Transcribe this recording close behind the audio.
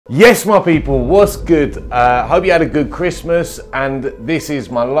Yes, my people, what's good? Hope you had a good Christmas, and this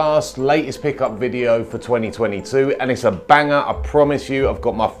is my latest pickup video for 2022, and it's a banger, I promise you. I've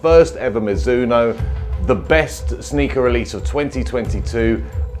got my first ever Mizuno, the best sneaker release of 2022,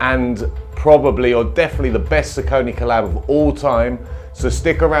 and probably or definitely the best Saucony collab of all time. So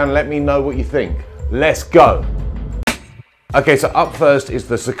stick around, let me know what you think. Let's go. Okay, so up first is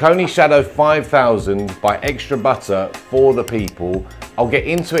the Saucony Shadow 5000 by Extra Butter for the people. I'll get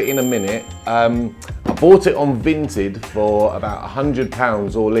into it in a minute. I bought it on Vinted for about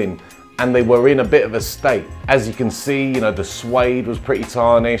 £100 all in, and they were in a bit of a state. As you can see, you know, the suede was pretty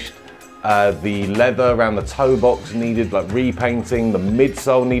tarnished. The leather around the toe box needed like repainting, the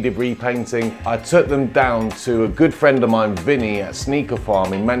midsole needed repainting. I took them down to a good friend of mine, Vinny, at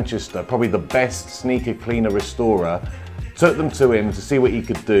SNEAKERPHARM in Manchester, probably the best sneaker cleaner restorer. Took them to him to see what he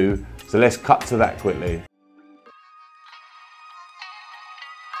could do, so let's cut to that quickly.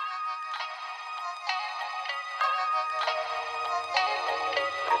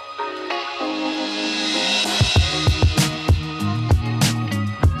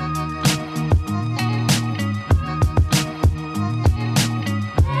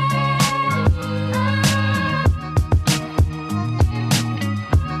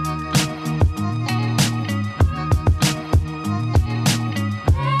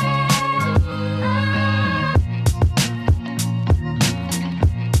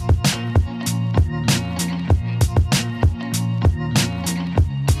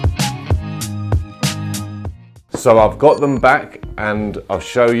 So I've got them back and I'll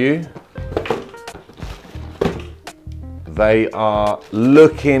show you. They are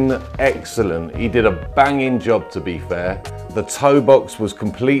looking excellent. He did a banging job, to be fair. The toe box was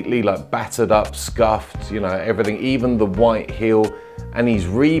completely like battered up, scuffed, you know, everything, even the white heel, and he's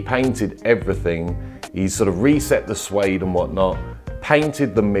repainted everything. He's sort of reset the suede and whatnot,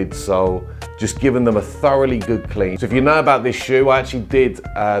 painted the midsole, just given them a thoroughly good clean. So if you know about this shoe, I actually did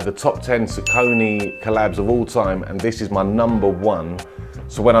the top 10 Saucony collabs of all time, and this is my #1.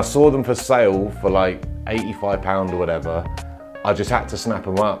 So when I saw them for sale for like £85 or whatever, I just had to snap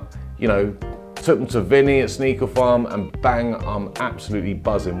them up. You know, took them to Vinny at SNEAKERPHARM, and bang, I'm absolutely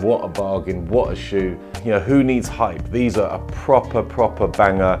buzzing. What a bargain, what a shoe. You know, who needs hype? These are a proper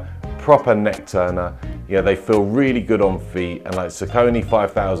banger, proper neck turner. Yeah, they feel really good on feet, and like Saucony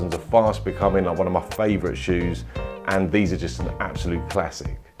 5000s are fast becoming like one of my favorite shoes, and these are just an absolute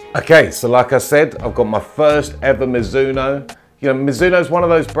classic. Okay, so like I said, I've got my first ever Mizuno. You know, Mizuno's one of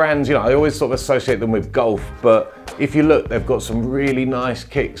those brands, you know, I always sort of associate them with golf, but if you look, they've got some really nice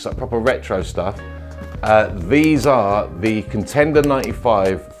kicks, like proper retro stuff. These are the Contender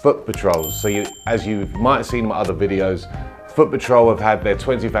 95 Footpatrols. So as you might have seen in my other videos, Footpatrol have had their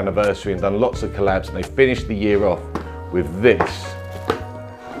 20th anniversary and done lots of collabs, and they finished the year off with this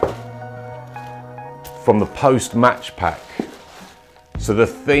from the post-match pack. So the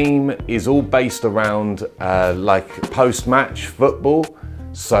theme is all based around like post-match football.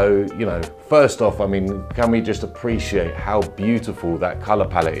 So, you know, first off, I mean, can we just appreciate how beautiful that color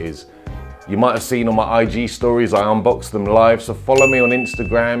palette is? You might have seen on my IG stories, I unboxed them live. So follow me on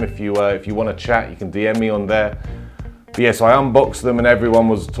Instagram if you want to chat, you can DM me on there. But yes, I unboxed them and everyone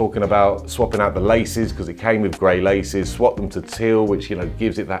was talking about swapping out the laces because it came with grey laces, swap them to teal, which, you know,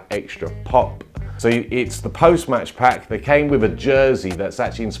 gives it that extra pop. So it's the post-match pack. They came with a jersey that's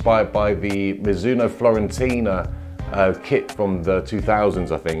actually inspired by the Mizuno Florentine kit from the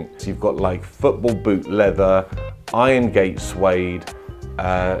 2000s, I think. So you've got like football boot leather, IRONGATE suede,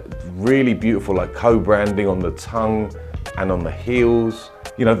 really beautiful like co-branding on the tongue and on the heels.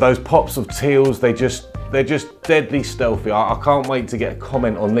 You know, those pops of teals, they're just deadly stealthy. I can't wait to get a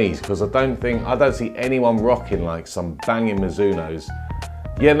comment on these because I don't see anyone rocking like some banging Mizunos.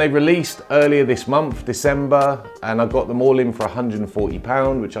 Yeah, and they released earlier this month, December, and I got them all in for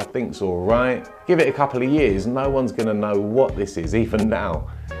 £140, which I think's all right. Give it a couple of years, no one's gonna know what this is, even now.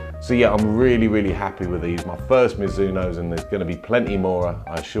 So yeah, I'm really happy with these. My first Mizunos, and there's gonna be plenty more,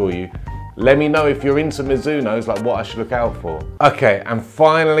 I assure you. Let me know if you're into Mizunos, like what I should look out for. Okay, and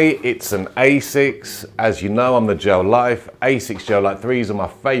finally, it's an Asics. As you know, I'm the gel-lyte. Asics gel-lyte 3s are my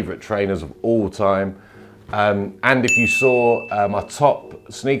favorite trainers of all time. And if you saw my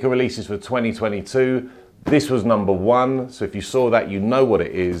top sneaker releases for 2022, this was #1. So if you saw that, you know what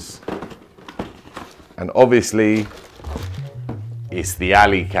it is. And obviously, it's the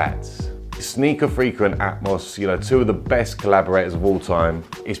Alley Cats. Sneaker Freaker and Atmos, you know, two of the best collaborators of all time.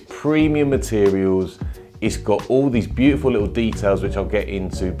 It's premium materials. It's got all these beautiful little details, which I'll get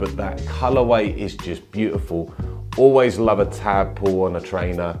into, but that colorway is just beautiful. Always love a tab pull on a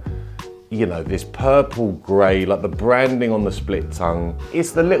trainer. you know, this purple grey, like the branding on the split tongue.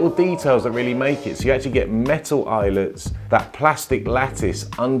 It's the little details that really make it. So you actually get metal eyelets, that plastic lattice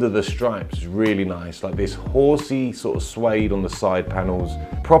under the stripes is really nice, like this horsey sort of suede on the side panels,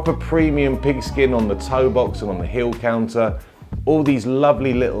 proper premium pigskin on the toe box and on the heel counter. All these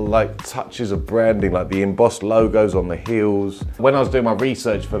lovely little like touches of branding, like the embossed logos on the heels. When I was doing my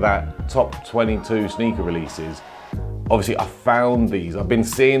research for that top 22 sneaker releases, obviously I found these. I've been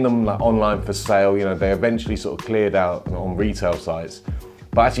seeing them like online for sale, you know, they eventually sort of cleared out on retail sites.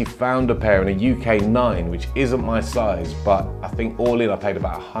 But I actually found a pair in a UK 9, which isn't my size, but I think all in I paid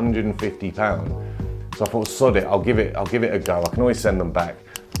about £150. So I thought, sod it, I'll give it a go. I can always send them back.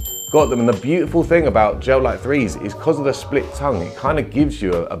 Got them, and the beautiful thing about gel-lyte 3s is because of the split tongue, it kind of gives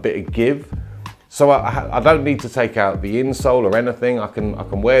you a bit of give. So I don't need to take out the insole or anything. I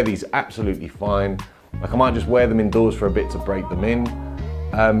can wear these absolutely fine. Like I might just wear them indoors for a bit to break them in.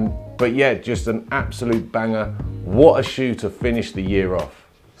 But yeah, just an absolute banger. What a shoe to finish the year off.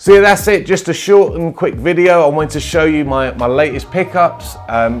 So yeah, that's it, just a short and quick video. I wanted to show you my latest pickups.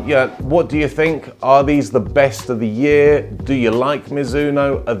 Yeah, what do you think? Are these the best of the year? Do you like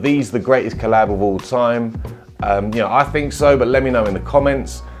Mizuno? Are these the greatest collab of all time? You know, I think so, but let me know in the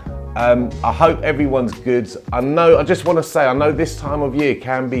comments. I hope everyone's good. I just want to say, I know this time of year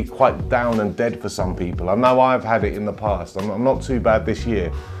can be quite down and dead for some people. I know I've had it in the past. I'm not too bad this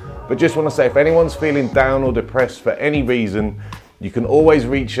year. But just want to say, if anyone's feeling down or depressed for any reason, you can always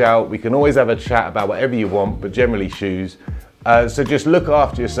reach out. We can always have a chat about whatever you want, but generally shoes. So just look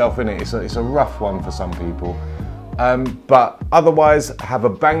after yourself, innit? It's a rough one for some people. But otherwise, have a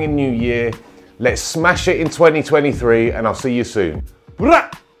banging new year. Let's smash it in 2023, and I'll see you soon.